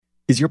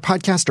Is your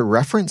podcast a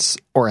reference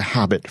or a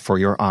habit for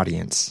your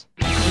audience?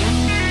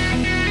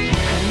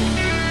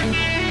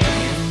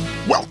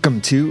 Welcome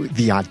to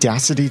the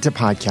Audacity to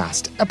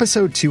Podcast,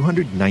 episode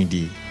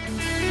 290.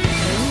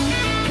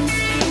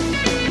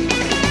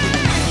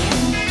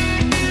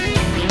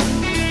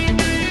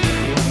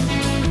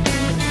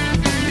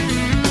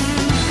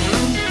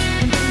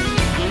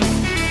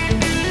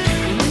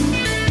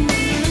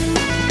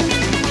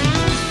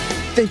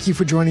 Thank you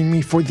for joining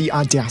me for the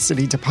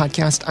Audacity to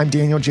Podcast. I'm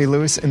Daniel J.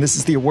 Lewis, and this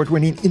is the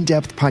award-winning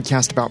in-depth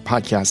podcast about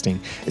podcasting.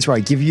 It's where I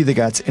give you the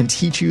guts and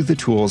teach you the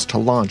tools to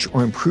launch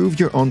or improve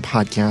your own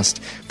podcast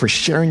for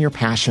sharing your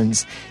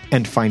passions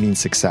and finding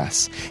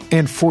success.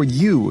 And for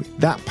you,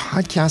 that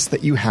podcast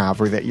that you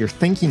have or that you're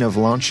thinking of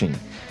launching,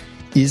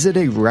 is it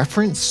a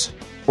reference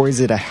or is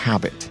it a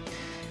habit?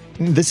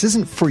 This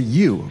isn't for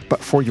you,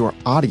 but for your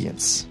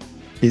audience.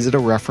 Is it a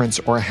reference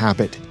or a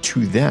habit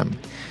to them?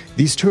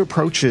 These two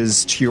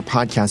approaches to your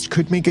podcast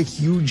could make a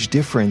huge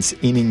difference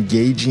in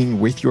engaging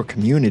with your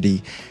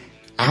community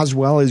as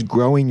well as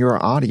growing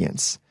your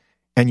audience.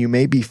 And you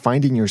may be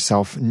finding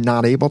yourself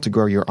not able to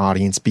grow your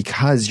audience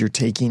because you're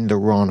taking the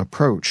wrong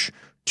approach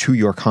to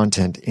your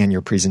content and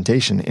your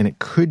presentation. And it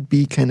could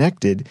be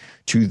connected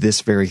to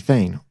this very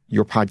thing,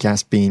 your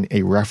podcast being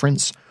a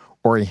reference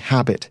or a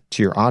habit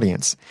to your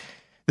audience.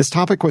 This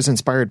topic was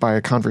inspired by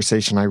a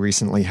conversation I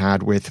recently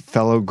had with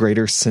fellow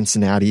Greater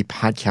Cincinnati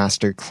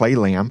podcaster Clay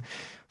Lamb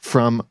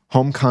from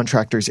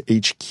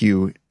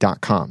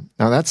homecontractorshq.com.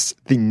 Now, that's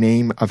the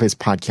name of his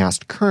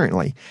podcast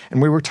currently,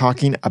 and we were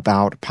talking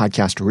about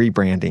podcast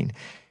rebranding,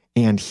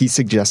 and he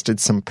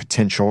suggested some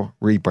potential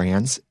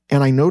rebrands,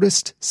 and I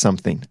noticed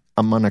something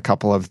among a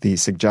couple of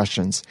these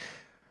suggestions.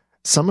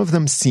 Some of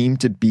them seem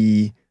to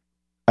be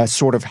a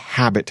sort of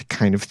habit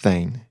kind of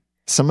thing.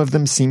 Some of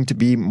them seem to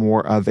be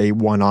more of a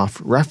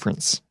one-off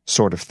reference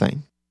sort of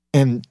thing.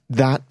 And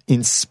that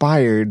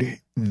inspired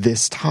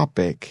this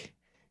topic.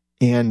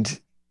 And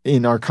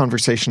in our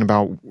conversation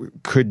about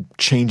could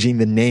changing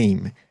the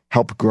name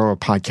help grow a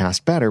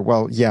podcast better?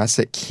 Well, yes,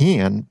 it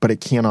can, but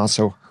it can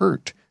also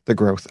hurt the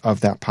growth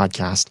of that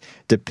podcast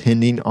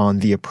depending on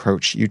the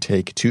approach you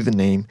take to the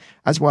name,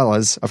 as well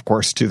as, of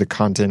course, to the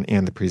content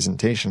and the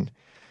presentation.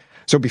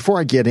 So before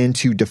I get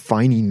into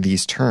defining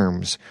these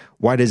terms,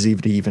 why does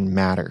it even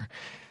matter?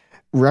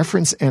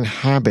 Reference and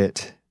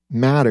habit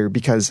matter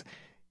because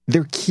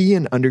they're key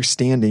in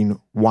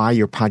understanding why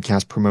your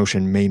podcast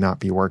promotion may not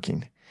be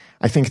working.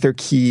 I think they're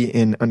key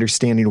in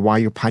understanding why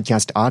your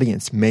podcast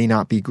audience may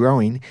not be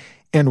growing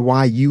and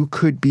why you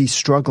could be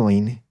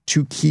struggling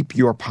to keep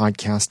your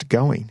podcast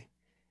going.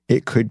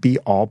 It could be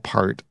all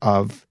part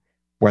of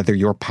whether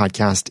your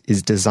podcast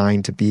is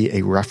designed to be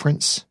a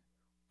reference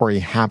or a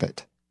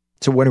habit.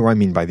 So what do I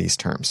mean by these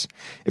terms?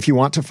 If you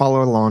want to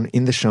follow along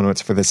in the show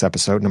notes for this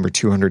episode, number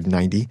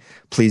 290,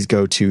 please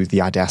go to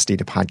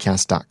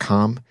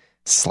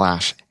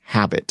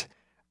theaudacitytopodcast.com/habit.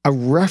 A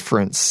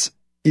reference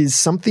is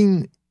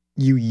something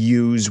you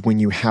use when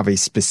you have a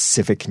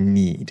specific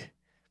need.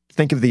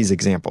 Think of these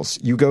examples.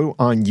 You go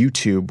on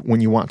YouTube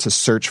when you want to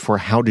search for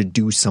how to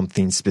do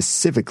something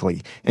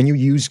specifically, and you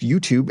use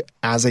YouTube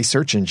as a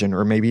search engine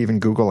or maybe even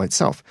Google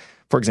itself.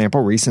 For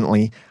example,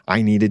 recently,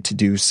 I needed to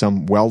do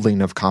some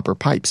welding of copper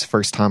pipes.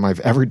 First time I've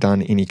ever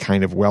done any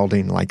kind of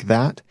welding like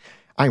that.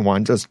 I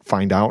wanted to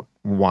find out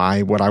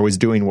why what I was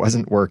doing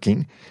wasn't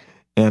working.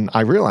 And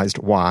I realized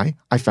why.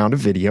 I found a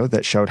video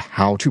that showed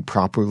how to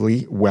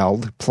properly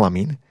weld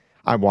plumbing.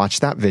 I watched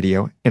that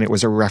video, and it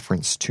was a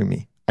reference to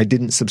me. I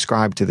didn't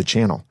subscribe to the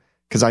channel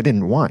because I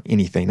didn't want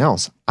anything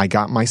else. I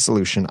got my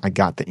solution. I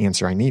got the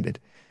answer I needed.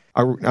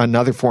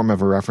 Another form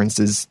of a reference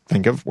is,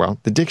 think of,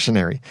 the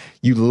dictionary.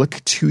 You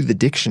look to the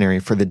dictionary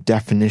for the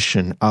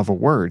definition of a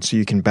word so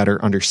you can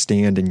better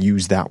understand and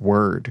use that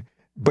word.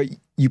 But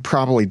you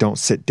probably don't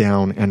sit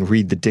down and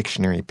read the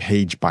dictionary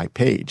page by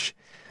page.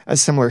 A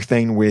similar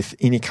thing with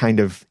any kind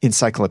of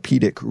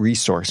encyclopedic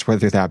resource,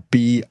 whether that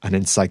be an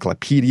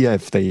encyclopedia,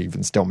 if they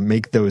even still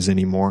make those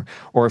anymore,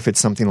 or if it's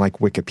something like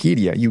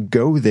Wikipedia. You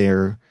go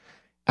there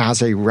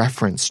as a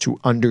reference to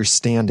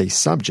understand a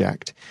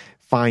subject,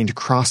 find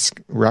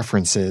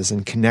cross-references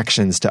and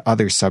connections to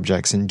other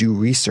subjects and do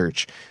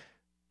research.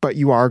 But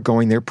you are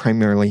going there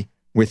primarily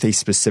with a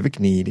specific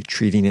need,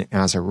 treating it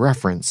as a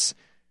reference.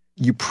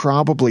 You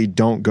probably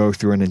don't go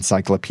through an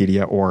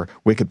encyclopedia or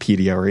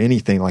Wikipedia or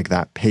anything like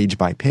that page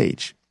by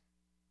page.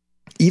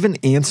 Even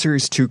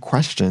answers to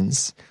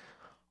questions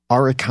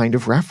are a kind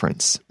of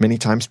reference. Many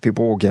times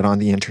people will get on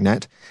the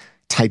internet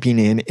typing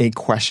in a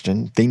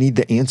question. They need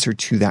the answer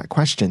to that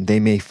question. They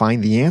may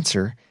find the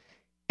answer,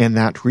 and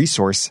that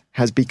resource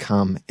has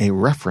become a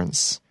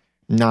reference,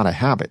 not a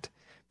habit,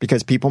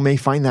 because people may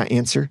find that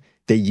answer,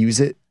 they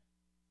use it,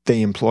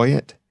 they employ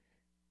it,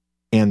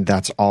 and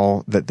that's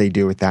all that they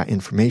do with that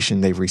information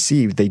they've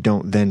received. They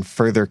don't then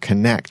further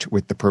connect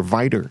with the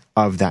provider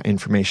of that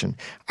information.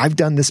 I've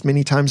done this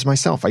many times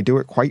myself. I do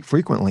it quite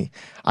frequently.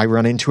 I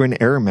run into an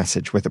error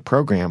message with a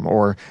program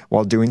or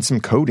while doing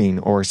some coding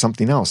or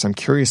something else. I'm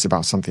curious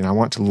about something. I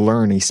want to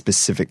learn a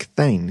specific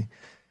thing.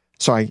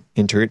 So I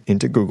enter it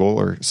into Google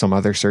or some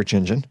other search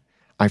engine.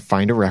 I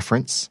find a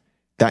reference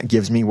that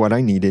gives me what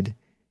I needed,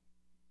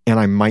 and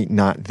I might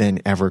not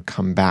then ever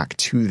come back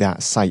to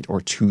that site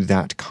or to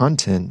that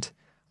content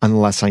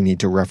unless I need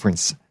to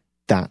reference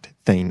that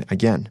thing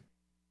again.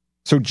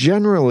 So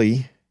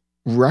generally,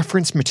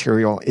 reference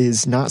material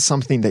is not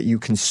something that you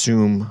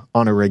consume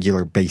on a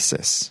regular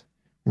basis.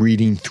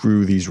 Reading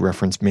through these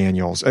reference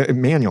manuals.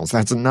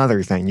 That's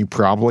another thing. You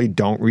probably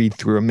don't read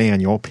through a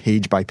manual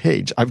page by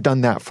page. I've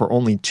done that for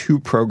only 2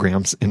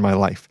 programs in my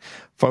life,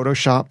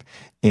 Photoshop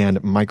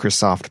and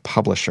Microsoft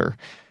Publisher.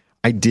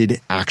 I did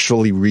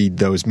actually read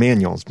those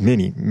manuals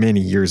many,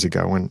 many years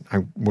ago when I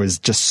was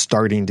just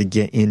starting to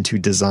get into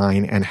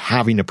design, and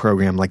having a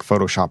program like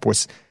Photoshop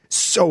was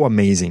so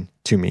amazing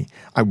to me.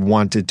 I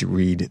wanted to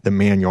read the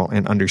manual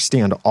and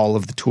understand all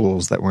of the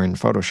tools that were in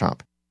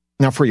Photoshop.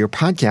 Now, for your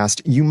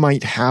podcast, you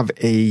might have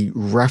a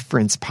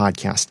reference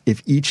podcast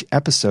if each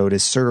episode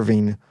is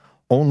serving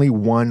only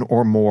one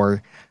or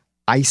more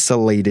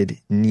isolated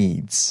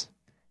needs.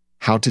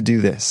 How to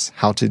do this,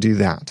 how to do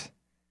that.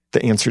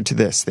 The answer to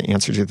this, the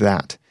answer to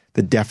that,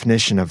 the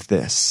definition of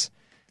this,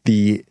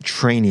 the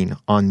training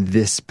on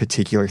this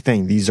particular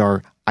thing. These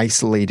are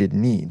isolated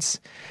needs.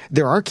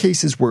 There are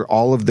cases where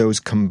all of those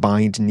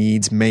combined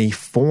needs may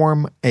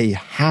form a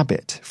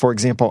habit. For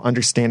example,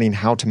 understanding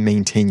how to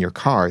maintain your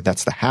car,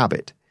 that's the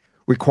habit,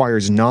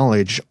 requires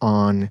knowledge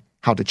on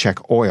how to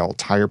check oil,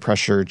 tire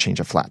pressure, change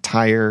a flat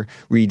tire,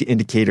 read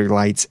indicator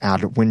lights,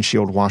 add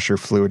windshield washer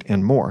fluid,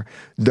 and more.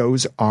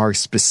 Those are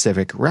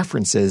specific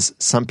references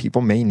some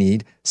people may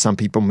need, some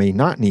people may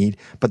not need,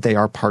 but they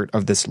are part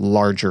of this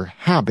larger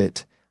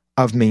habit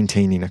of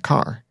maintaining a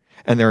car.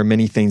 And there are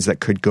many things that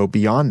could go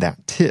beyond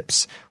that.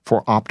 Tips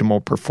for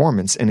optimal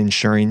performance and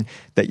ensuring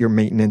that your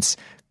maintenance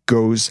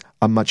goes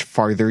a much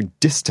farther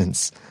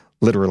distance,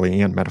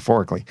 literally and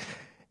metaphorically,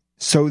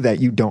 so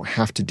that you don't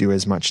have to do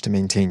as much to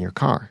maintain your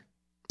car.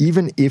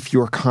 Even if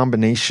your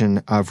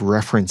combination of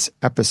reference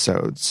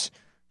episodes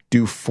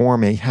do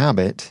form a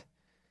habit,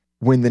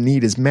 when the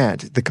need is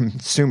met, the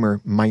consumer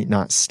might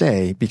not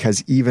stay,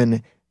 because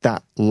even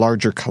that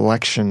larger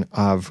collection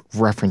of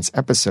reference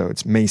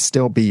episodes may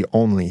still be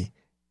only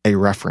a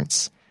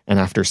reference. And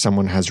after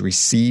someone has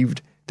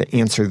received the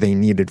answer they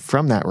needed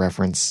from that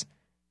reference,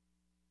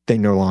 they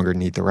no longer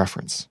need the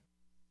reference.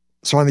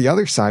 So on the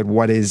other side,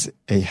 what is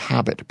a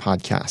habit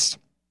podcast?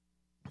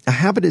 A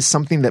habit is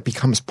something that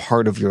becomes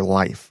part of your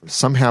life.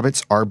 Some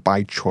habits are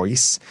by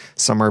choice,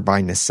 some are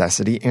by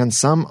necessity, and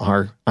some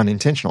are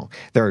unintentional.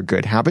 There are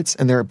good habits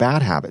and there are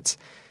bad habits.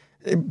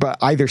 But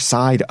either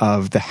side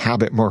of the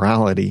habit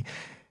morality,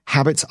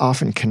 habits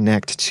often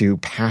connect to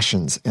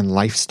passions and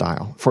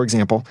lifestyle. For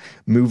example,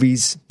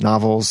 movies,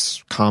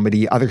 novels,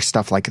 comedy, other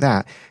stuff like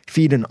that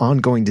feed an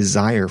ongoing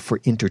desire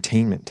for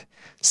entertainment.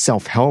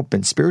 Self-help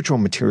and spiritual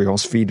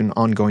materials feed an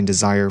ongoing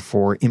desire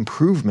for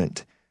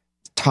improvement.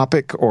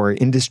 Topic or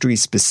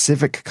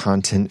industry-specific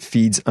content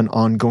feeds an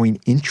ongoing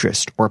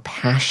interest or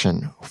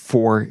passion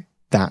for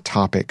that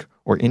topic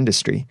or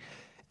industry.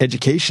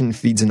 Education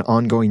feeds an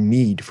ongoing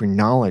need for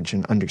knowledge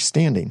and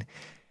understanding.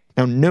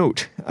 Now,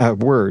 note a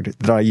word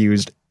that I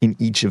used in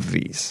each of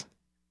these.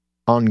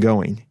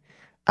 Ongoing.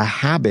 A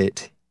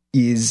habit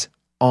is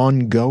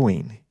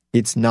ongoing.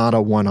 It's not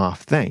a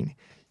one-off thing.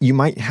 You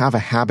might have a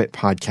habit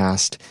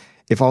podcast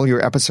if all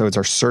your episodes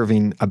are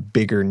serving a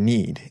bigger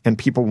need and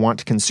people want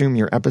to consume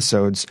your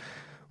episodes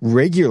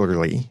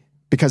regularly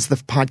because the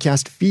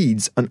podcast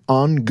feeds an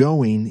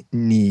ongoing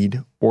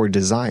need or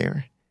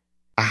desire.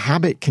 A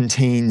habit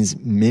contains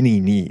many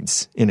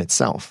needs in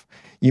itself.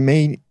 You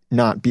may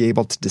not be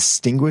able to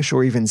distinguish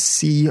or even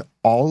see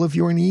all of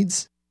your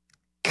needs.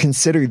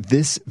 Consider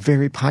this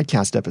very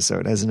podcast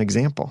episode as an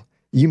example.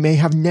 You may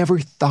have never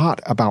thought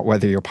about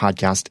whether your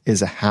podcast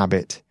is a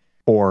habit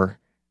or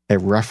a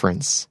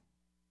reference.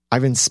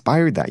 I've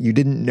inspired that. You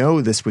didn't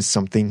know this was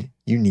something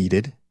you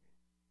needed.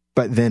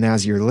 But then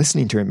as you're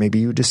listening to it, maybe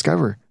you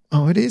discover,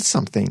 oh, it is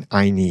something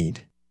I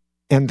need.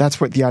 And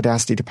that's what the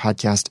Audacity to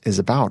Podcast is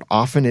about.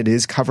 Often it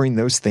is covering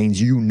those things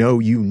you know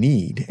you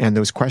need and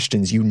those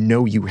questions you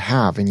know you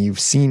have and you've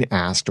seen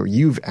asked or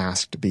you've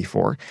asked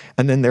before.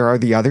 And then there are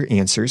the other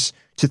answers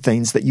to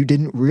things that you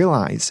didn't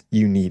realize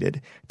you needed,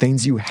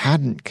 things you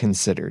hadn't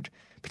considered.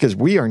 Because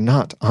we are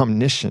not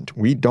omniscient.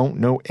 We don't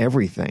know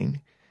everything.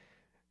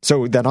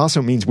 So that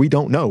also means we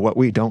don't know what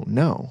we don't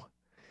know.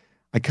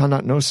 I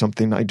cannot know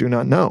something I do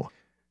not know.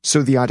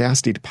 So the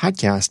Audacity to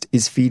Podcast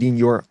is feeding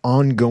your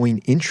ongoing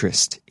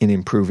interest in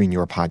improving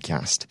your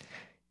podcast.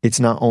 It's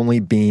not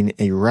only being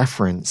a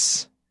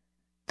reference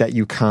that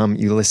you come,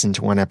 you listen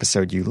to one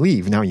episode, you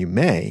leave. Now you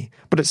may,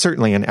 but it's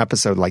certainly an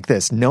episode like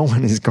this. No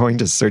one is going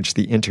to search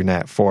the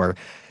internet for,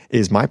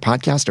 is my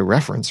podcast a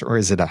reference or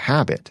is it a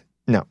habit?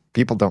 No,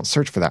 people don't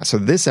search for that. So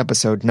this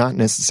episode, not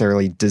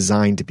necessarily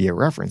designed to be a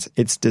reference.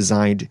 It's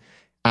designed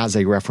as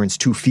a reference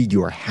to feed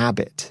your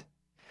habit.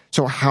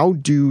 So how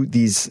do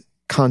these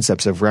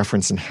concepts of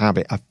reference and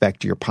habit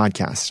affect your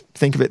podcast?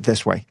 Think of it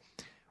this way.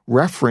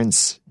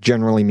 Reference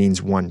generally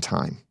means one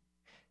time,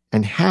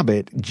 and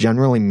habit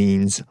generally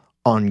means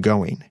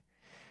ongoing.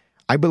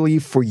 I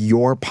believe for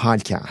your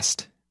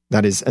podcast,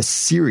 That is a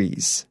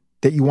series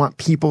that you want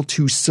people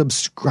to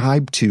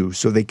subscribe to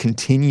so they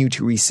continue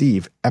to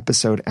receive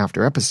episode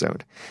after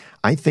episode.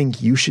 I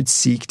think you should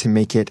seek to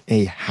make it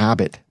a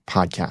habit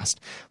podcast,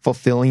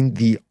 fulfilling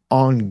the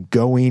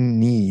ongoing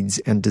needs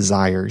and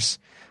desires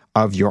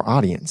of your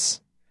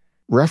audience.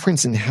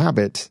 Reference and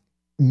habit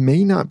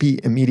may not be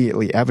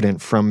immediately evident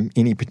from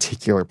any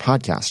particular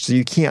podcast. So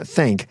you can't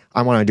think,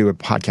 I want to do a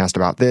podcast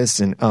about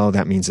this, and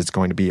that means it's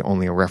going to be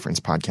only a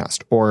reference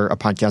podcast. Or a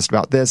podcast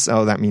about this,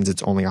 that means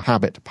it's only a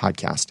habit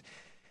podcast.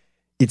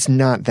 It's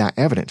not that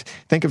evident.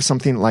 Think of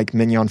something like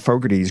Mignon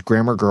Fogarty's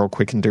Grammar Girl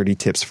Quick and Dirty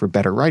Tips for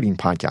Better Writing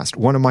podcast,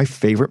 one of my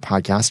favorite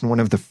podcasts and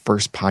one of the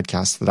first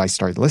podcasts that I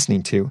started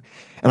listening to.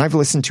 And I've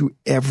listened to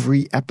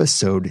every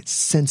episode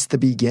since the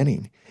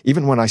beginning.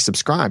 Even when I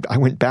subscribed, I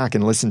went back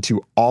and listened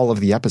to all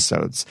of the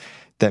episodes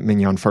that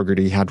Mignon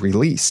Fogarty had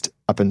released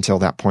up until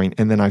that point,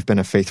 and then I've been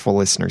a faithful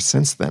listener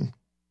since then.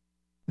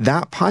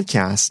 That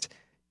podcast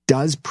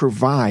does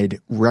provide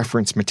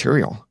reference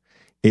material.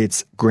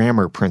 It's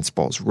grammar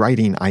principles,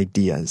 writing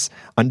ideas,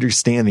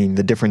 understanding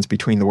the difference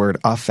between the word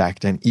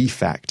affect and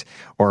effect,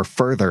 or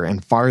further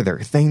and farther,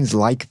 things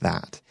like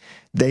that.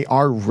 They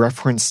are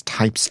reference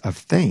types of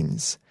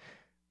things.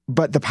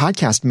 But the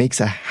podcast makes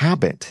a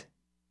habit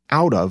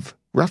out of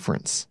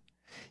reference.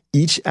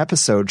 Each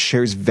episode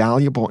shares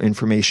valuable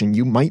information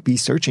you might be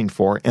searching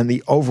for, and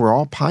the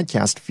overall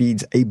podcast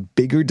feeds a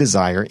bigger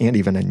desire and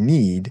even a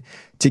need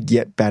to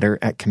get better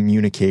at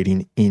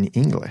communicating in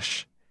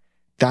English.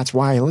 That's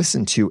why I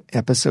listen to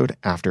episode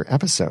after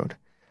episode.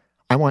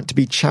 I want to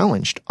be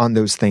challenged on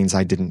those things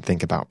I didn't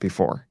think about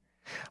before.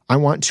 I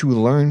want to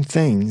learn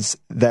things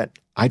that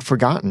I'd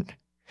forgotten.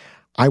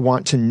 I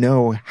want to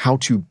know how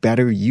to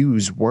better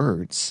use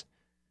words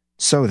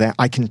so that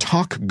I can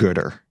talk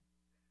gooder.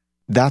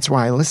 That's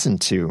why I listen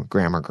to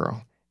Grammar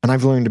Girl. And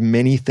I've learned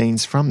many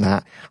things from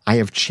that. I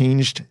have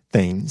changed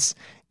things,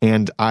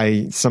 and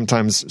I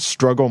sometimes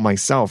struggle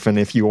myself. And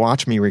if you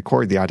watch me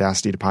record the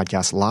Audacity to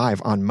Podcast live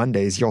on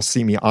Mondays, you'll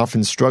see me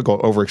often struggle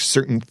over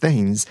certain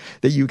things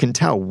that you can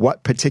tell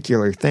what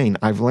particular thing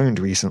I've learned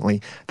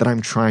recently that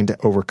I'm trying to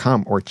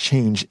overcome or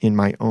change in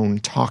my own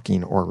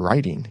talking or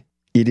writing.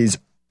 It is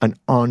an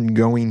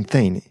ongoing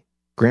thing.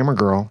 Grammar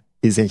Girl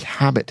is a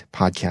habit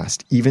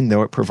podcast, even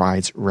though it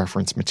provides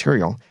reference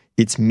material.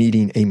 It's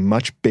meeting a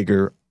much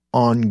bigger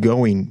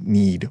ongoing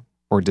need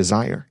or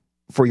desire.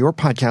 For your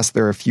podcast,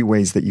 there are a few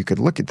ways that you could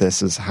look at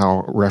this as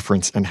how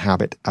reference and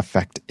habit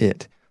affect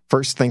it.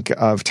 First, think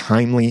of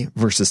timely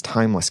versus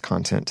timeless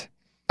content.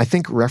 I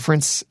think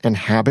reference and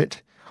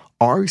habit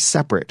are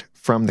separate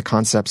from the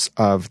concepts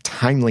of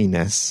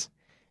timeliness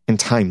and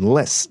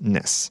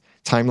timelessness.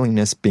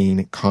 Timeliness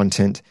being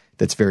content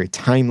that's very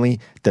timely,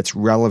 that's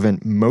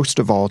relevant most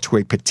of all to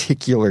a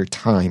particular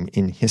time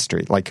in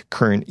history, like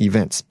current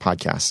events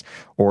podcasts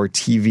or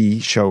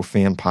TV show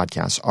fan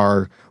podcasts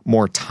are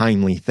more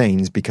timely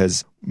things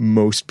because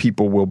most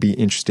people will be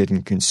interested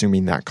in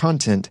consuming that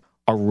content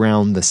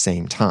around the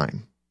same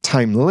time.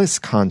 Timeless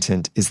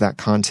content is that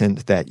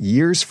content that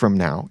years from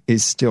now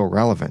is still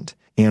relevant,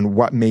 and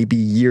what may be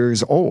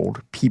years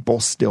old, people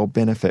still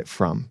benefit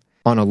from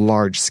on a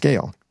large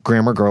scale.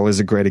 Grammar Girl is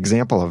a great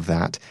example of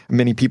that.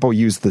 Many people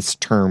use this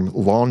term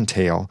long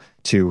tail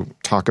to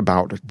talk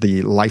about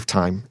the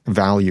lifetime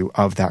value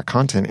of that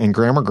content. And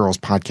Grammar Girl's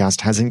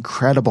podcast has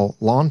incredible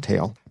long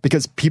tail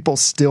because people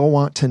still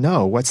want to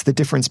know what's the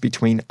difference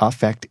between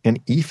affect and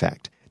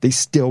effect. They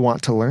still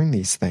want to learn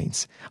these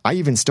things. I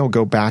even still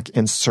go back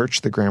and search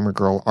the Grammar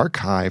Girl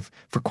archive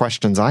for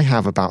questions I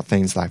have about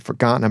things that I've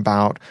forgotten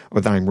about or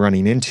that I'm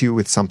running into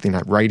with something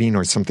I'm writing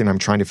or something I'm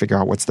trying to figure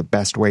out what's the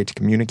best way to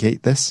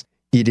communicate this.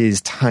 It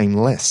is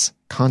timeless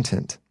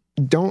content.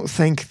 Don't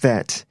think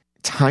that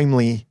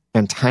timely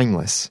and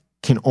timeless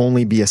can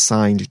only be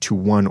assigned to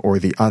one or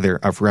the other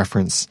of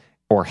reference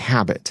or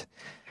habit.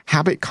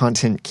 Habit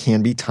content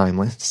can be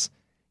timeless,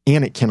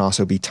 and it can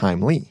also be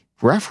timely.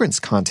 Reference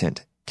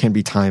content can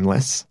be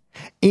timeless,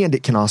 and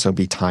it can also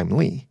be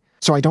timely.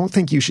 So I don't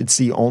think you should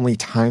see only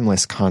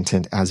timeless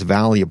content as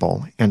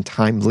valuable and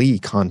timely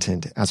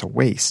content as a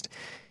waste.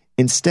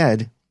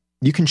 Instead,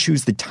 you can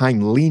choose the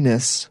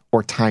timeliness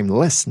or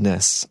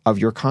timelessness of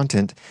your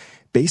content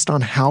based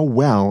on how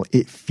well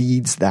it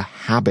feeds the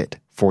habit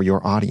for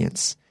your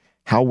audience.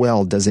 How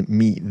well does it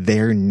meet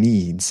their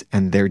needs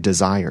and their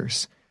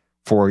desires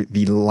for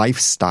the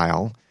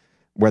lifestyle,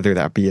 whether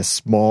that be a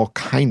small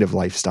kind of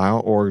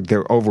lifestyle or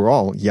their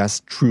overall,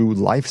 yes, true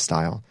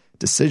lifestyle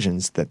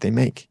decisions that they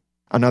make.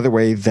 Another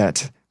way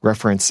that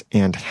reference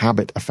and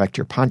habit affect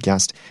your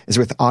podcast is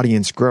with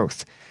audience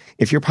growth.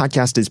 If your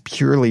podcast is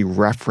purely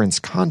reference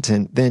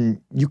content,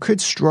 then you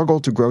could struggle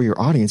to grow your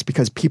audience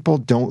because people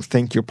don't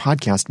think your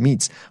podcast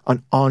meets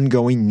an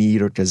ongoing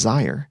need or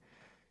desire.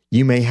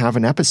 You may have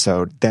an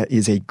episode that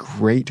is a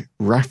great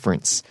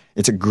reference.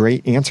 It's a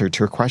great answer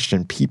to a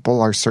question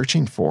people are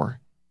searching for.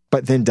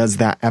 But then does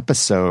that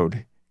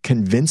episode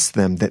convince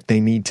them that they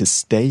need to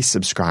stay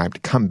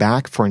subscribed, come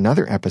back for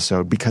another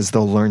episode because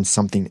they'll learn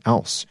something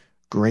else?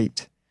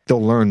 Great.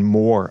 They'll learn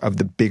more of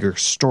the bigger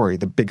story,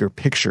 the bigger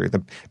picture,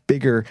 the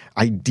bigger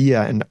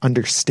idea and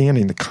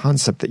understanding the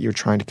concept that you're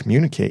trying to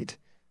communicate.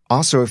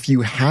 Also, if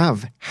you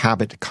have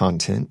habit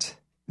content,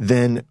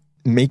 then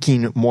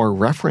making more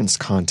reference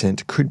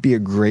content could be a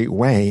great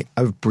way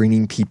of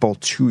bringing people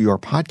to your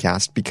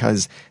podcast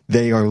because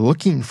they are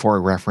looking for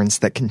a reference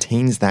that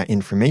contains that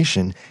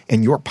information,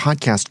 and your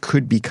podcast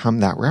could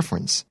become that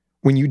reference.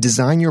 When you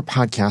design your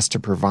podcast to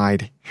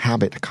provide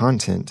habit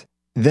content,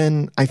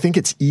 then I think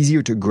it's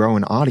easier to grow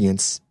an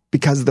audience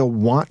because they'll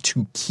want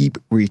to keep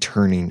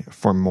returning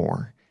for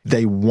more.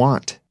 They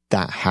want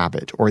that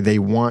habit, or they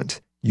want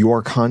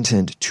your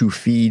content to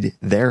feed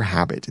their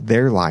habit,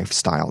 their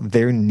lifestyle,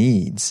 their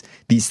needs,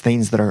 these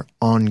things that are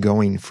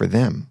ongoing for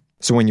them.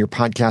 So when your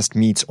podcast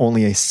meets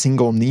only a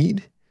single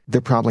need,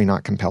 they're probably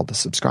not compelled to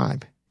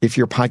subscribe. If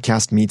your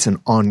podcast meets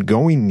an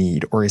ongoing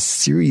need or a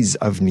series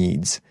of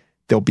needs,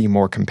 they'll be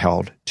more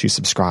compelled to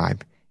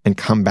subscribe and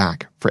come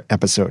back for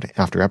episode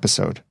after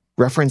episode.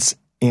 Reference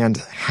and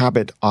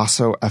habit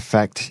also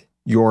affect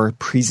your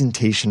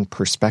presentation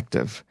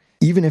perspective.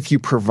 Even if you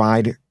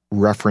provide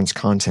reference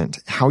content,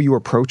 how you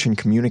approach and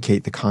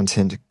communicate the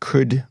content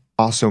could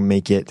also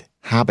make it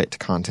habit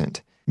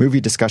content. Movie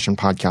discussion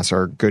podcasts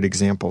are good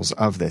examples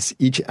of this.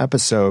 Each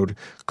episode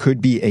could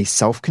be a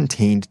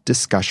self-contained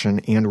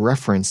discussion and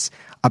reference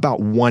about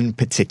one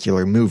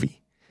particular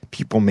movie.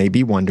 People may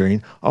be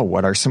wondering,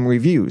 what are some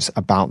reviews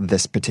about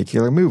this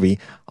particular movie?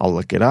 I'll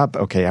look it up.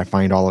 Okay, I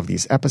find all of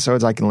these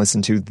episodes I can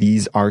listen to.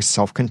 These are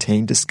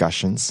self-contained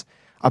discussions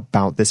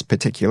about this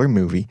particular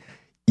movie.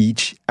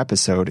 Each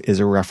episode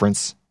is a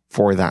reference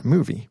for that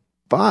movie.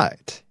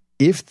 But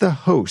if the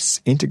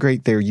hosts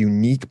integrate their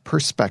unique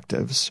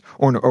perspectives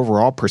or an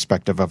overall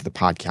perspective of the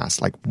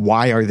podcast, like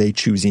why are they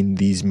choosing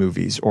these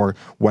movies, or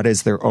what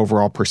is their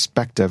overall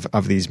perspective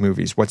of these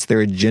movies? What's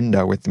their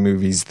agenda with the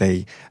movies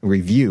they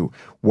review?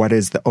 What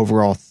is the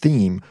overall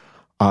theme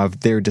of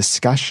their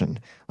discussion?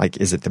 Like,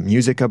 is it the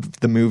music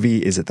of the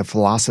movie? Is it the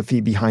philosophy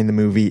behind the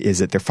movie?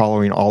 Is it they're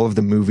following all of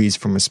the movies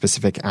from a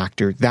specific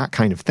actor? That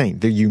kind of thing.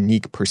 Their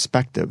unique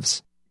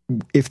perspectives.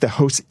 If the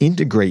hosts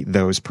integrate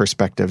those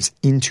perspectives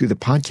into the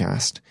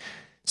podcast,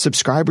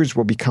 subscribers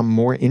will become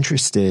more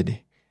interested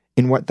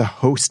in what the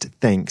host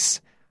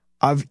thinks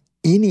of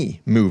any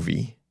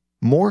movie,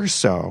 more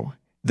so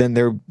than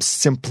they're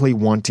simply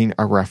wanting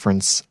a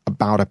reference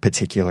about a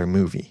particular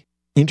movie.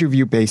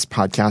 Interview-based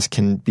podcasts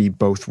can be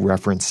both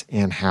reference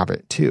and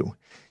habit too.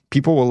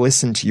 People will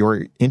listen to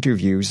your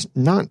interviews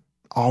not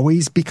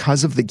always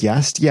because of the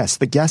guest. Yes,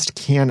 the guest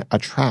can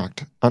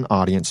attract an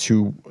audience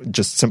who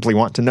just simply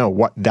want to know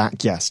what that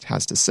guest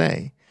has to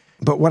say.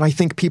 But what I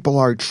think people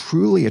are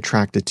truly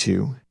attracted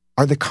to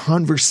are the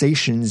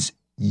conversations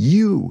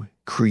you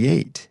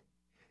create.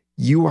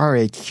 You are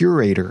a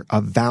curator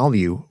of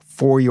value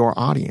for your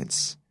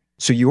audience.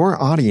 So your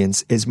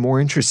audience is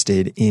more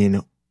interested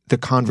in the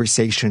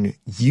conversation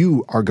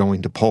you are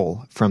going to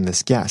pull from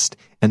this guest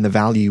and the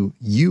value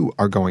you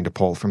are going to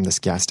pull from this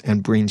guest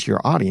and bring to your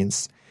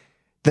audience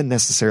than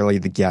necessarily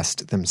the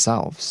guest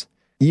themselves.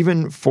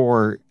 Even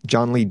for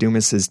John Lee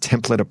Dumas's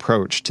template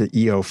approach to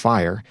EO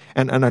Fire,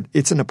 and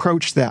it's an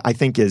approach that I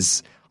think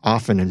is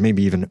often and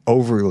maybe even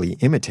overly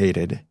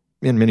imitated,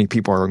 and many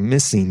people are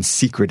missing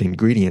secret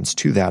ingredients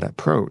to that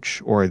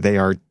approach, or they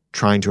are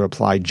trying to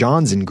apply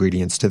John's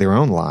ingredients to their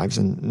own lives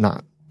and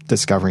not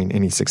discovering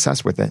any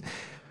success with it.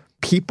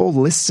 People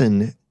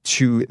listen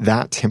to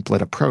that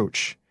template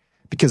approach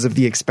because of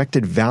the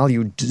expected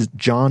value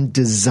John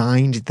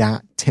designed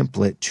that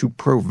template to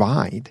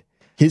provide.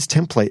 His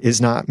template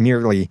is not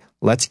merely,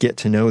 let's get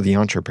to know the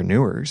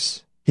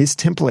entrepreneurs. His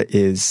template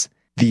is,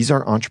 these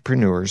are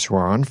entrepreneurs who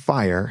are on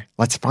fire.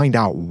 Let's find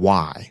out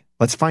why.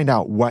 Let's find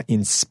out what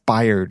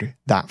inspired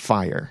that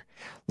fire.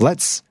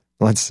 Let's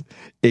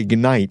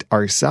ignite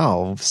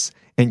ourselves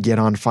and get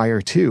on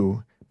fire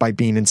too by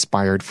being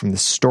inspired from the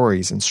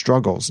stories and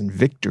struggles and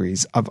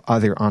victories of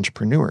other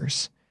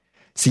entrepreneurs.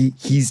 See,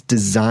 he's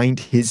designed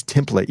his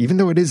template, even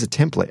though it is a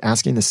template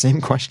asking the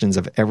same questions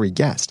of every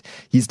guest.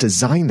 He's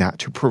designed that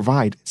to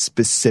provide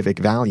specific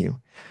value.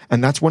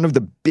 And that's one of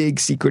the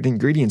big secret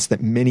ingredients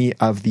that many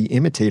of the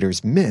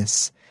imitators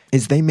miss,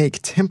 is they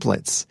make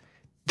templates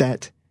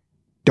that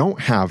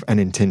don't have an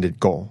intended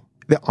goal,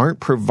 that aren't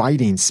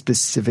providing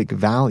specific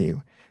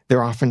value.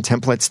 They're often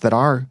templates that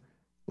are,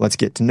 let's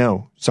get to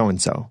know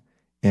so-and-so,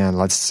 and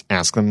let's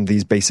ask them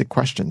these basic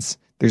questions.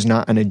 There's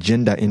not an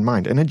agenda in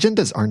mind. And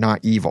agendas are not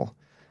evil.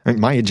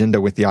 My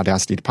agenda with the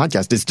Audacity to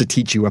Podcast is to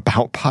teach you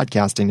about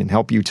podcasting and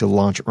help you to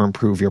launch or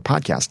improve your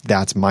podcast.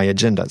 That's my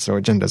agenda. So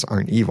agendas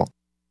aren't evil.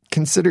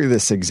 Consider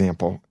this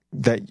example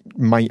that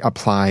might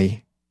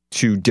apply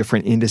to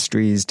different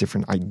industries,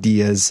 different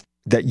ideas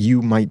that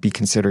you might be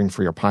considering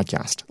for your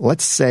podcast.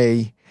 Let's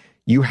say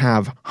you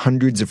have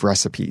hundreds of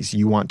recipes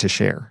you want to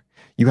share.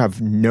 You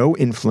have no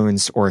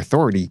influence or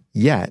authority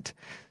yet.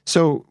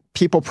 So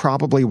people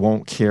probably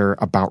won't care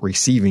about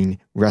receiving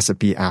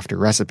recipe after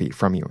recipe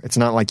from you. It's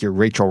not like you're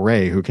Rachel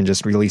Ray who can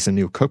just release a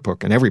new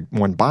cookbook and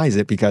everyone buys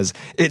it because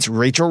it's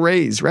Rachel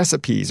Ray's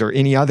recipes or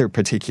any other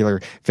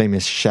particular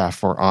famous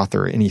chef or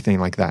author or anything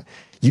like that.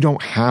 You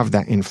don't have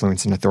that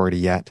influence and authority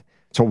yet.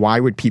 So why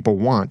would people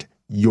want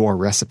your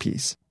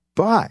recipes?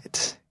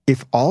 But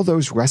if all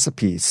those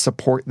recipes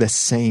support the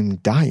same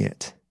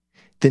diet,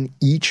 then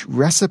each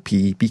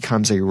recipe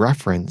becomes a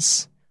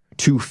reference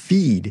to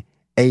feed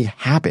a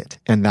habit,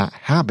 and that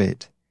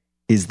habit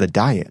is the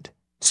diet.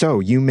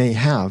 So you may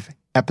have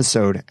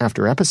episode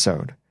after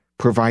episode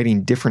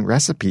providing different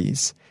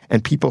recipes,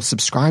 and people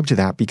subscribe to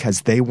that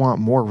because they want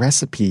more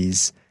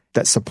recipes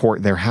that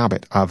support their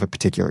habit of a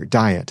particular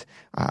diet,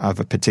 of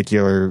a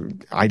particular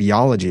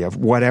ideology, of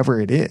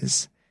whatever it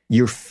is.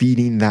 You're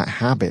feeding that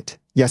habit.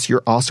 Yes,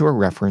 you're also a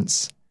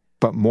reference,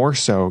 but more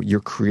so, you're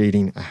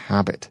creating a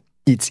habit.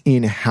 It's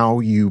in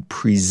how you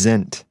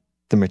present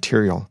the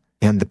material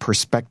and the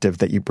perspective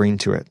that you bring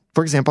to it.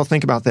 For example,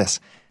 think about this.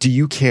 Do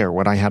you care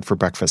what I had for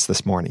breakfast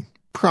this morning?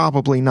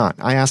 Probably not.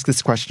 I asked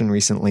this question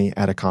recently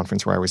at a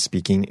conference where I was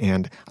speaking,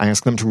 and I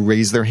asked them to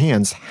raise their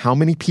hands how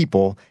many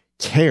people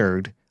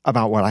cared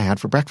about what I had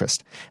for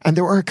breakfast. And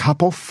there were a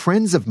couple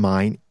friends of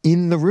mine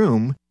in the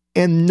room,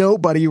 and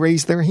nobody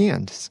raised their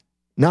hands.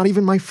 Not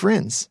even my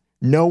friends.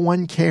 No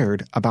one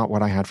cared about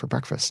what I had for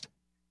breakfast.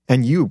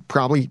 And you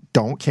probably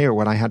don't care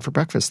what I had for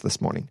breakfast this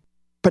morning.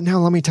 But now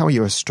let me tell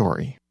you a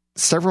story.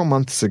 Several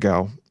months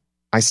ago,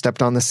 I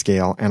stepped on the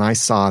scale and I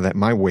saw that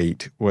my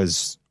weight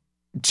was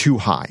too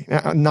high.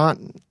 Not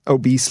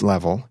obese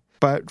level,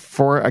 but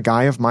for a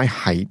guy of my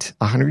height,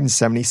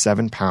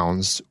 177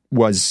 pounds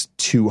was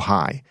too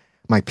high.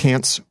 My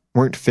pants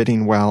weren't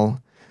fitting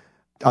well.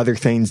 Other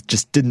things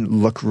just didn't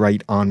look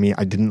right on me.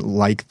 I didn't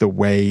like the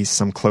way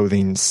some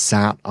clothing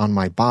sat on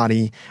my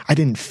body. I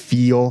didn't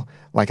feel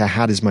like I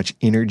had as much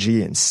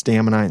energy and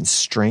stamina and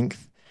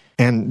strength.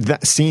 And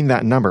seeing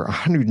that number,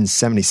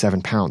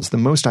 177 pounds, the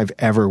most I've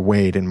ever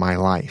weighed in my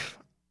life,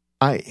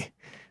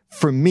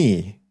 for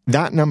me,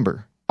 that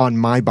number on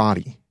my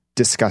body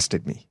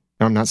disgusted me.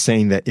 Now, I'm not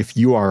saying that if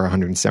you are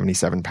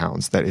 177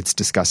 pounds, that it's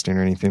disgusting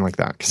or anything like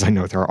that, because I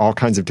know there are all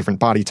kinds of different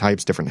body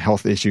types, different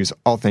health issues,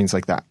 all things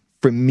like that.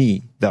 For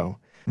me, though,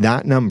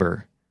 that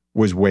number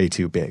was way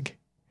too big,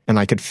 and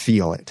I could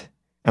feel it.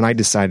 And I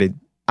decided,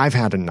 I've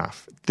had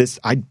enough.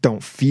 I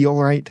don't feel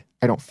right.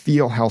 I don't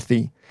feel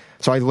healthy.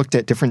 So I looked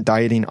at different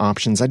dieting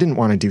options. I didn't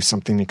want to do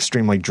something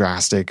extremely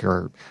drastic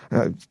or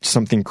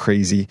something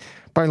crazy,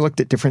 but I looked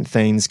at different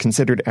things,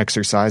 considered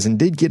exercise, and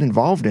did get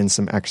involved in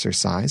some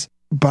exercise.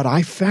 But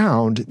I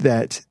found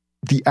that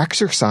the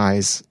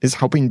exercise is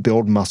helping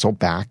build muscle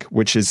back,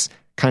 which is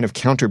kind of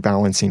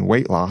counterbalancing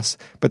weight loss.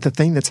 But the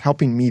thing that's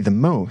helping me the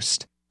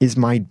most is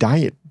my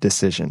diet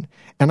decision.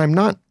 And I'm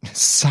not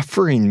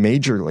suffering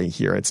majorly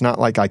here. It's not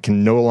like I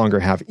can no longer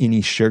have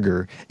any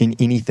sugar in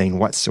anything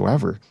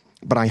whatsoever.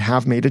 But I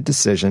have made a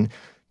decision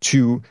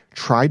to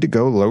try to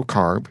go low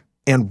carb.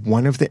 And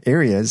one of the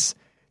areas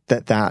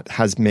that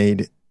has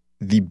made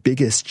the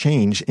biggest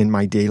change in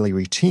my daily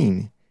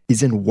routine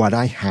is in what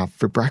I have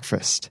for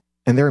breakfast.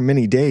 And there are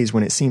many days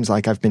when it seems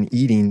like I've been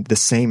eating the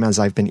same as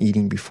I've been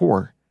eating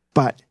before,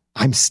 but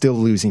I'm still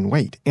losing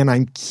weight and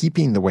I'm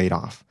keeping the weight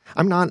off.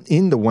 I'm not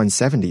in the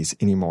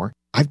 170s anymore.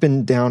 I've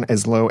been down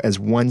as low as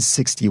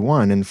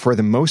 161 and for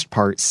the most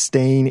part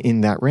staying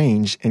in that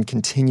range and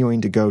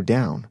continuing to go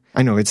down.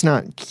 I know it's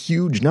not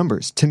huge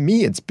numbers. To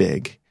me, it's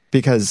big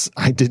because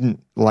I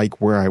didn't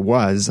like where I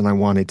was and I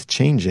wanted to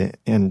change it.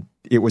 And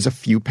it was a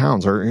few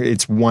pounds, or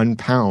it's 1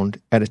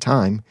 pound at a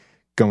time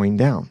going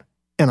down.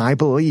 And I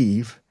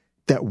believe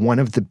that one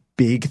of the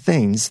big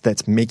things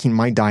that's making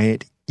my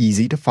diet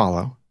easy to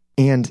follow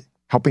and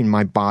helping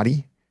my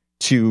body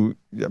to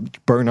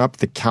burn up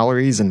the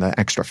calories and the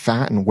extra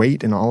fat and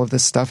weight and all of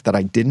this stuff that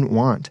I didn't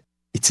want,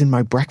 it's in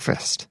my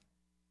breakfast.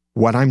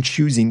 What I'm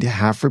choosing to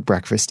have for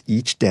breakfast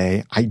each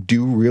day, I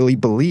do really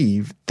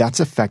believe that's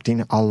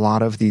affecting a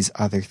lot of these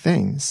other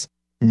things.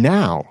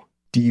 Now,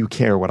 do you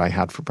care what I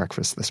had for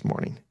breakfast this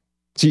morning?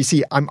 So you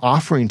see, I'm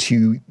offering to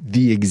you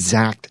the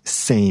exact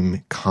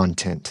same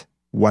content,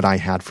 what I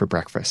had for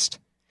breakfast.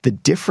 The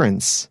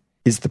difference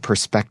is the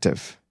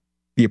perspective,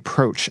 the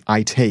approach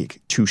I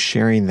take to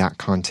sharing that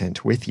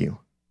content with you.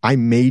 I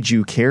made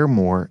you care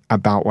more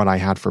about what I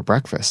had for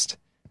breakfast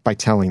by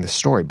telling the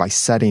story, by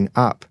setting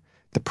up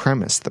the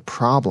premise, the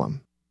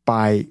problem,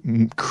 by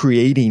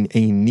creating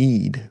a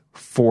need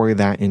for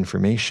that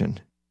information.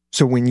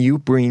 So when you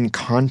bring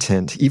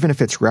content, even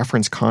if it's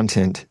reference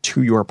content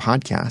to your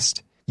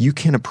podcast, you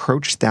can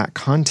approach that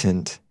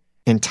content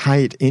and tie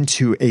it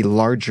into a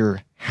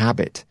larger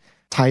habit,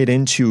 tie it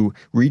into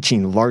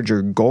reaching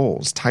larger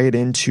goals, tie it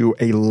into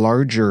a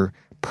larger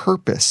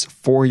purpose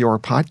for your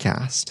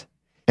podcast.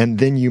 And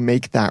then you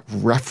make that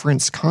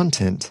reference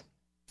content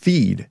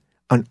feed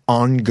an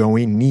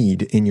ongoing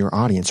need in your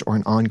audience or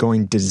an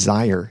ongoing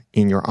desire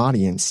in your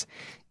audience,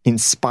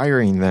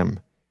 inspiring them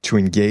to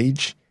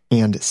engage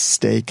and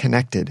stay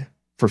connected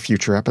for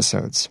future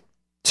episodes.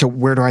 So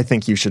where do I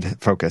think you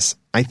should focus?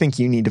 I think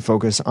you need to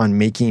focus on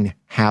making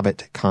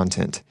habit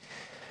content.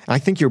 I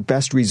think your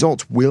best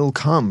results will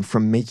come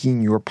from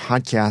making your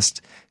podcast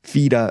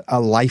feed a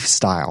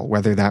lifestyle,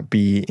 whether that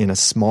be in a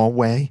small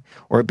way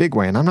or a big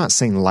way. And I'm not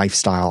saying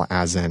lifestyle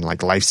as in like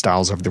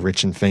lifestyles of the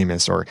rich and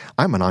famous, or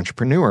I'm an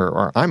entrepreneur,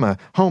 or I'm a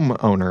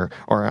homeowner,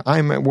 or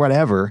I'm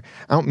whatever.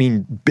 I don't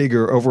mean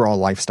bigger overall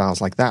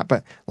lifestyles like that,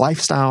 but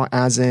lifestyle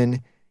as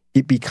in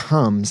it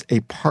becomes a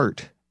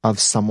part of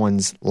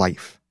someone's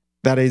life.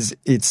 That is,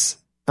 it's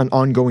an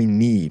ongoing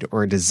need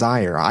or a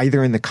desire,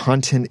 either in the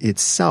content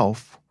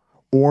itself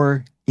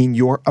or in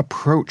your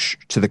approach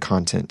to the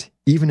content,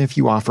 even if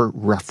you offer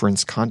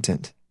reference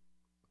content.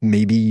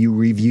 Maybe you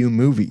review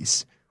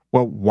movies.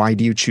 Well, why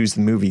do you choose the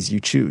movies you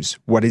choose?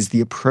 What is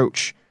the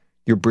approach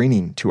you're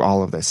bringing to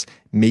all of this?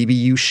 Maybe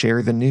you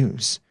share the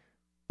news.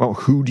 Well,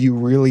 who do you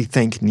really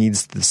think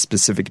needs the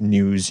specific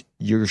news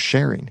you're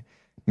sharing?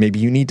 Maybe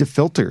you need to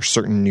filter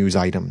certain news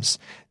items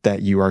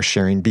that you are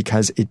sharing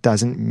because it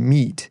doesn't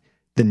meet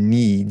the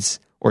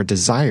needs or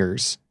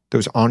desires,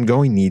 those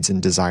ongoing needs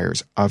and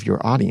desires of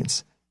your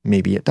audience.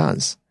 Maybe it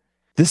does.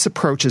 This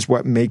approach is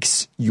what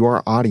makes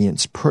your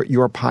audience put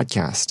your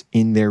podcast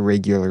in their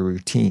regular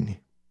routine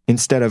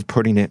instead of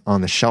putting it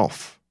on the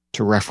shelf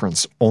to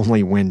reference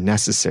only when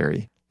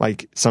necessary.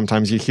 Like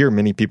sometimes you hear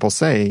many people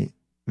say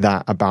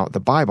that about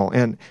the Bible.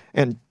 And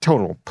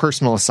total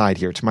personal aside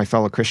here to my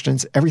fellow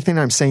Christians, everything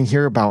I'm saying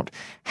here about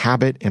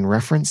habit and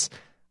reference,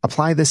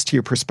 apply this to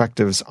your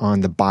perspectives on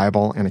the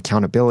Bible and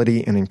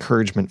accountability and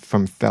encouragement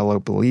from fellow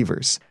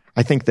believers.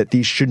 I think that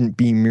these shouldn't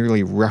be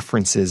merely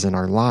references in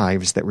our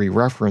lives that we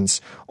reference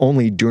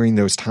only during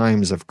those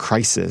times of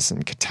crisis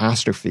and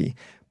catastrophe,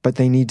 but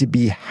they need to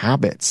be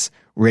habits,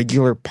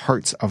 regular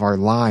parts of our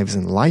lives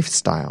and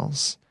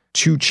lifestyles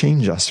to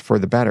change us for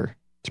the better,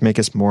 to make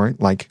us more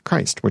like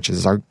Christ, which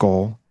is our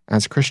goal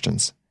as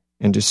Christians,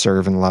 and to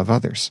serve and love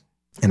others.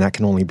 And that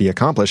can only be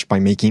accomplished by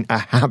making a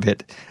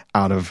habit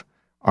out of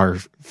our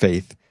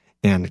faith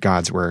and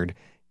God's word,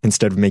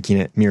 instead of making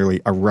it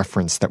merely a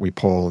reference that we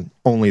pull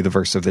only the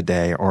verse of the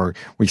day, or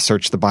we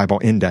search the Bible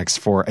index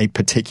for a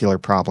particular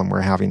problem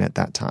we're having at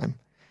that time.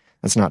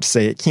 That's not to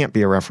say it can't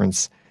be a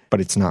reference,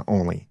 but it's not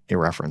only a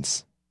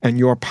reference. And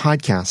your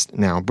podcast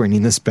now,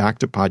 bringing this back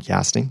to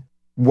podcasting,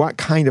 what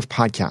kind of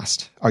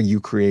podcast are you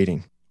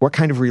creating? What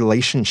kind of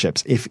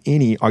relationships, if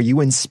any, are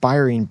you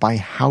inspiring by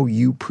how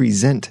you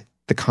present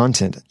the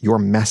content, your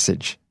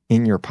message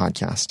in your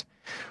podcast?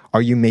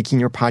 Are you making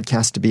your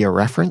podcast to be a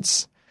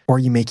reference? Or are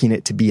you making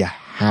it to be a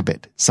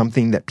habit,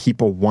 something that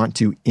people want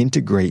to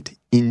integrate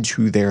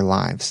into their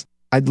lives?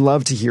 I'd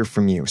love to hear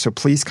from you. So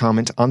please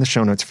comment on the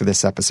show notes for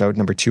this episode,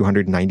 number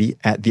 290,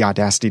 at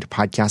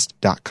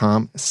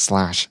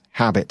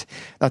theaudacitytopodcast.com/habit.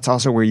 That's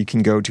also where you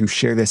can go to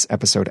share this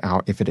episode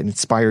out if it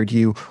inspired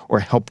you or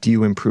helped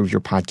you improve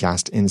your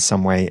podcast in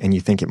some way and you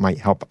think it might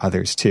help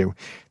others too.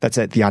 That's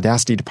at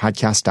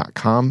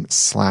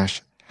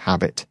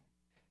theaudacitytopodcast.com/habit.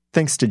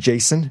 Thanks to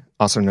Jason,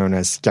 also known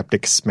as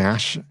Skeptic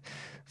Smash,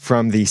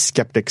 from the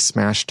Skeptic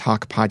Smash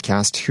Talk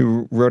podcast,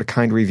 who wrote a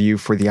kind review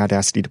for the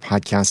Audacity to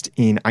Podcast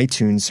in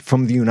iTunes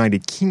from the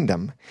United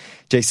Kingdom.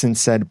 Jason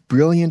said,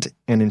 brilliant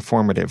and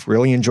informative.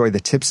 Really enjoy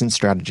the tips and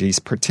strategies,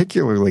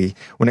 particularly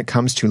when it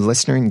comes to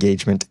listener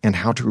engagement and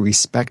how to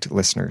respect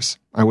listeners.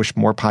 I wish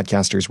more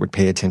podcasters would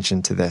pay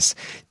attention to this.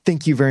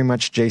 Thank you very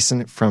much,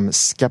 Jason, from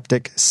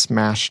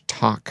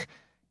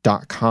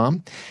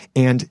skepticsmashtalk.com.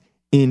 And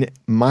in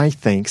my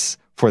thanks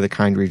for the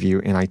kind review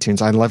in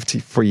iTunes, I'd love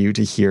for you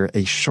to hear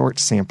a short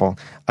sample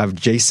of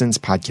Jason's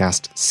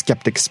podcast,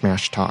 Skeptic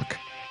Smash Talk.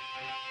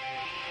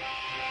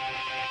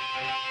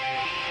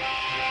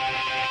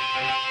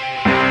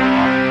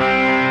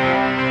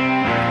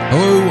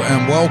 Hello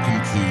and welcome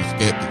to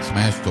Skeptic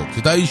Smash Talk.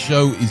 Today's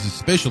show is a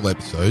special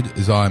episode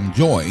as I'm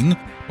joined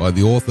by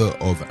the author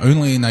of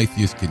Only an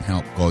Atheist Can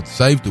Help God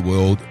Save the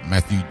World,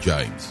 Matthew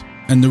James.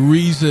 And the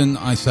reason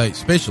I say it's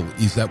special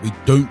is that we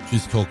don't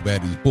just talk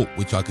about his book,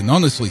 which I can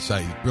honestly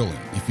say is brilliant.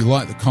 If you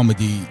like the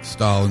comedy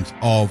stylings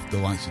of the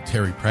likes of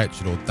Terry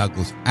Pratchett or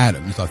Douglas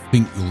Adams, I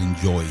think you'll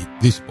enjoy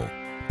this book.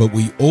 But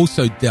we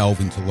also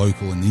delve into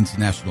local and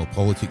international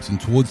politics, and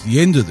towards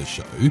the end of the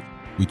show,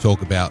 we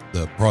talk about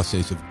the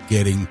process of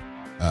getting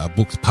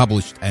books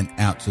published and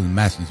out to the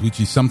masses,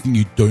 which is something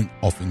you don't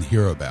often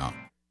hear about.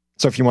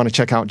 So if you want to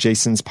check out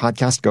Jason's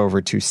podcast, go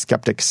over to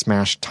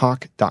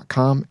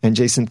skepticsmashtalk.com. And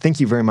Jason, thank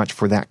you very much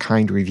for that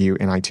kind review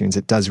in iTunes.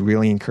 It does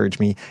really encourage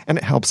me, and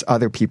it helps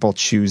other people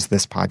choose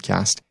this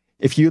podcast.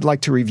 If you'd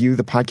like to review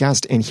the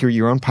podcast and hear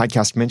your own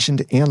podcast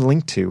mentioned and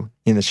linked to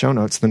in the show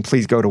notes, then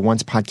please go to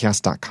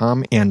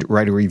oncepodcast.com and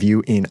write a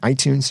review in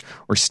iTunes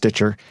or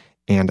Stitcher,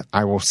 and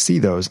I will see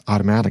those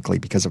automatically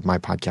because of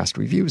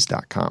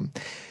mypodcastreviews.com.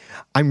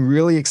 I'm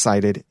really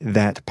excited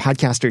that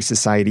Podcaster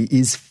Society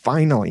is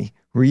finally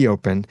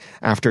reopen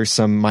after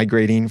some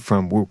migrating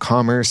from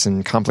WooCommerce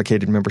and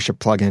complicated membership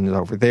plugins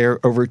over there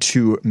over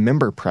to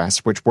MemberPress,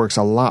 which works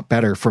a lot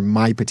better for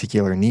my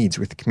particular needs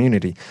with the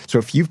community. So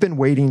if you've been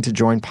waiting to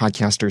join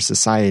Podcaster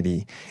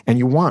Society and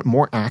you want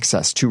more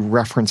access to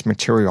reference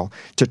material,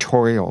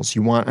 tutorials,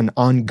 you want an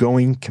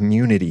ongoing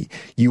community,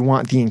 you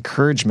want the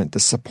encouragement, the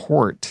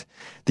support,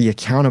 the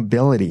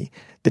accountability,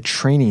 the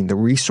training, the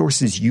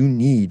resources you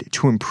need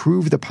to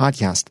improve the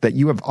podcast that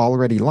you have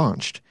already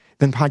launched,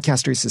 then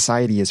Podcaster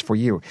Society is for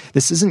you.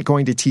 This isn't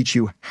going to teach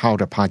you how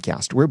to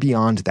podcast. We're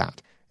beyond that.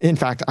 In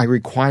fact, I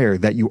require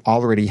that you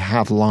already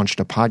have launched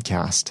a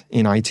podcast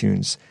in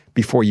iTunes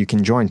before you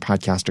can join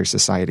Podcaster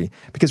Society,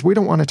 because we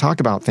don't want to talk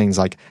about things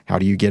like how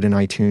do you get in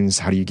iTunes,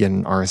 how do you get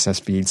an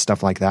RSS feed,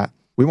 stuff like that.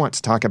 We want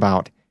to talk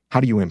about how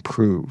do you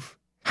improve?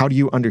 How do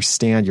you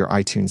understand your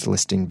iTunes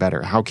listing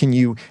better? How can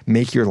you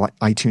make your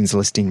iTunes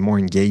listing more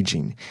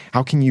engaging?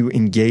 How can you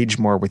engage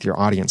more with your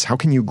audience? How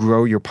can you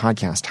grow your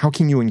podcast? How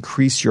can you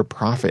increase your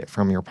profit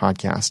from your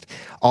podcast?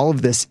 All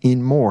of this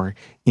and more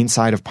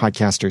inside of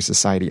Podcaster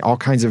Society. All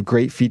kinds of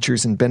great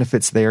features and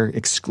benefits there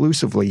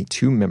exclusively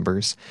to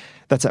members.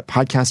 That's at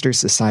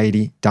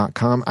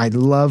podcastersociety.com. I'd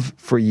love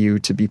for you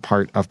to be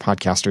part of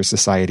Podcaster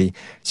Society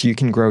so you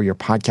can grow your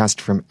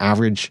podcast from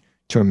average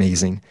to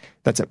amazing.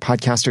 That's at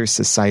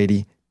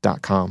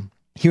podcastersociety.com.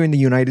 Here in the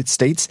United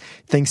States,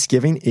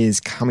 Thanksgiving is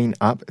coming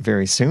up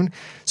very soon,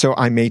 so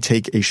I may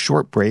take a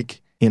short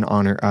break in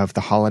honor of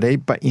the holiday.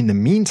 But in the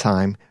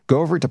meantime,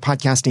 go over to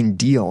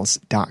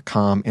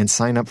podcastingdeals.com and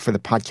sign up for the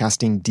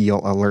podcasting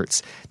deal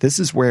alerts. This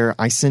is where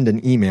I send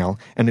an email,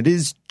 and it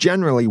is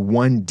generally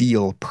one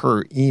deal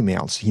per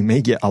email. So you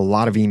may get a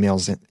lot of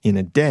emails in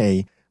a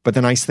day. But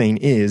the nice thing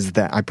is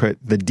that I put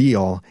the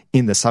deal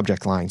in the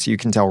subject line, so you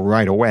can tell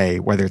right away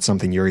whether it's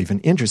something you're even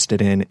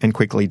interested in and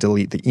quickly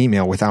delete the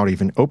email without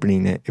even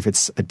opening it if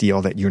it's a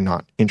deal that you're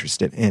not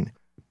interested in.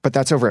 But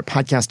that's over at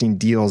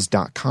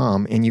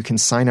podcastingdeals.com, and you can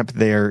sign up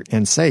there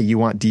and say you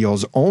want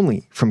deals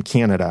only from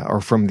Canada or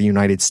from the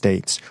United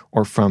States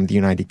or from the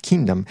United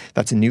Kingdom.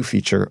 That's a new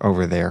feature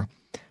over there.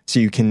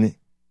 So you can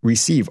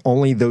receive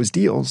only those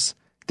deals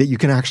that you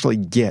can actually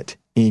get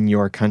in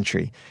your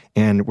country.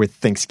 And with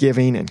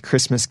Thanksgiving and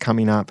Christmas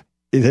coming up,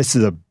 this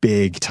is a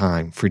big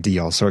time for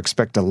deals. So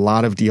expect a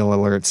lot of deal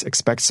alerts.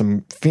 Expect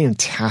some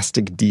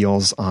fantastic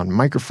deals on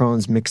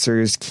microphones,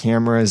 mixers,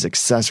 cameras,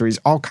 accessories,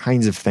 all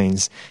kinds of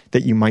things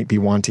that you might be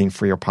wanting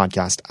for your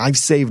podcast. I've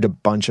saved a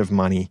bunch of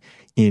money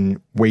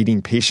in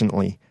waiting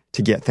patiently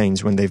to get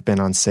things when they've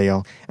been on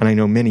sale. And I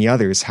know many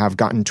others have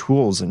gotten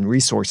tools and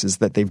resources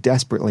that they've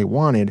desperately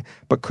wanted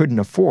but couldn't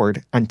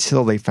afford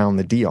until they found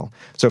the deal.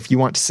 So if you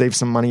want to save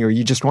some money or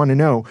you just want to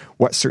know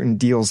what certain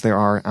deals there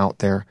are out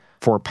there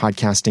for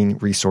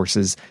podcasting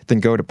resources,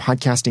 then go to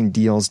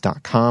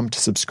podcastingdeals.com to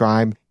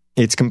subscribe.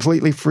 It's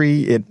completely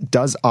free. It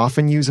does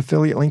often use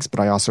affiliate links,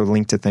 but I also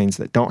link to things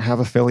that don't have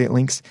affiliate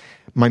links.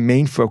 My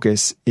main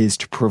focus is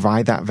to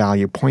provide that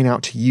value, point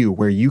out to you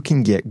where you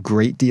can get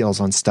great deals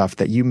on stuff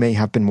that you may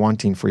have been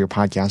wanting for your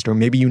podcast, or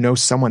maybe you know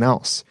someone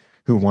else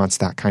who wants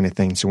that kind of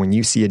thing. So when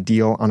you see a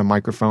deal on a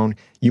microphone,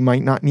 you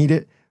might not need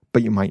it,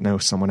 but you might know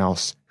someone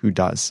else who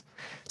does.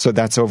 So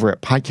that's over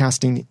at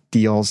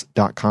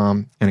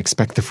podcastingdeals.com, and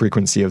expect the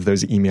frequency of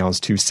those emails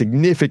to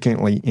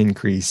significantly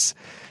increase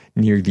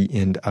near the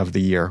end of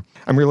the year.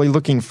 I'm really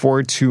looking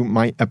forward to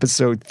my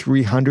episode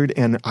 300,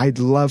 and I'd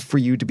love for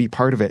you to be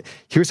part of it.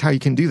 Here's how you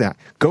can do that.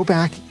 Go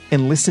back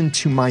and listen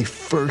to my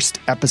first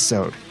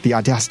episode,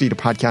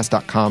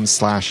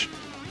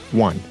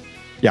 theaudacitytopodcast.com/1.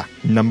 Yeah,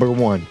 number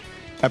 1.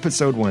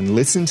 Episode 1.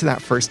 Listen to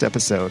that first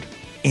episode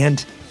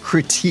and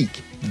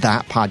critique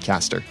that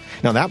podcaster.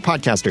 Now, that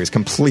podcaster is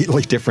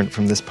completely different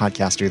from this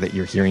podcaster that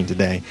you're hearing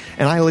today.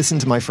 And I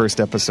listened to my first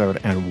episode,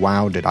 and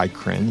wow, did I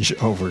cringe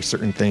over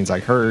certain things I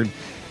heard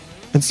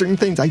and certain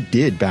things I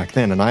did back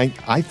then. And I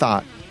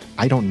thought,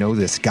 I don't know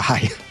this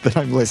guy that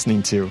I'm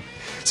listening to.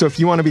 So if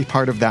you want to be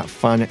part of that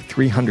fun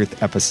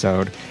 300th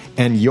episode,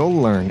 and you'll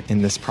learn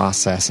in this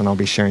process, and I'll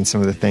be sharing some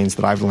of the things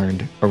that I've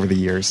learned over the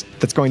years,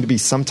 that's going to be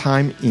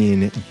sometime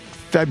in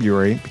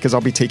February, because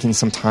I'll be taking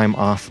some time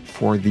off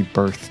for the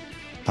birth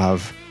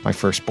of my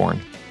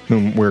firstborn,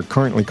 whom we're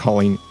currently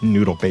calling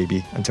Noodle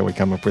Baby until we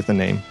come up with a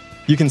name.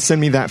 You can send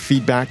me that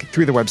feedback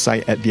through the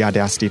website at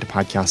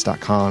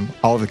theaudacitytopodcast.com.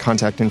 All of the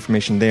contact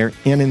information there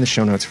and in the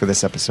show notes for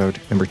this episode,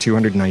 number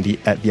 290,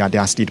 at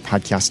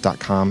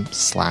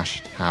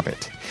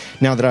theaudacitytopodcast.com/habit.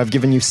 Now that I've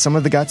given you some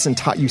of the guts and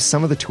taught you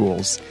some of the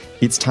tools,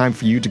 it's time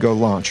for you to go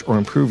launch or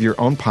improve your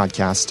own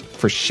podcast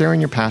for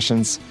sharing your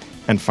passions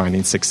and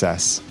finding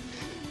success.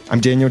 I'm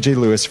Daniel J.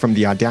 Lewis from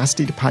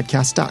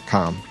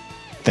theaudacitytopodcast.com.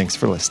 Thanks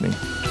for listening.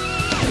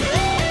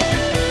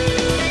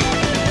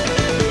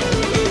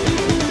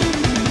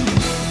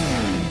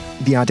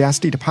 The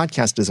Audacity to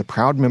Podcast is a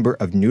proud member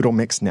of Noodle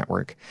Mix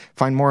Network.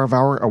 Find more of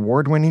our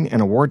award-winning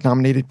and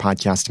award-nominated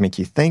podcasts to make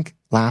you think,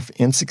 laugh,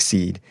 and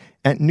succeed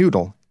at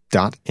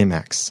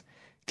noodle.mx.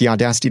 The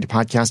Audacity to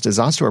Podcast is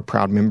also a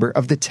proud member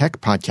of the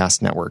Tech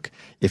Podcast Network.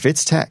 If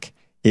it's tech,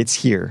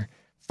 it's here.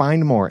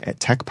 Find more at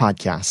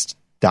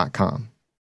techpodcast.com.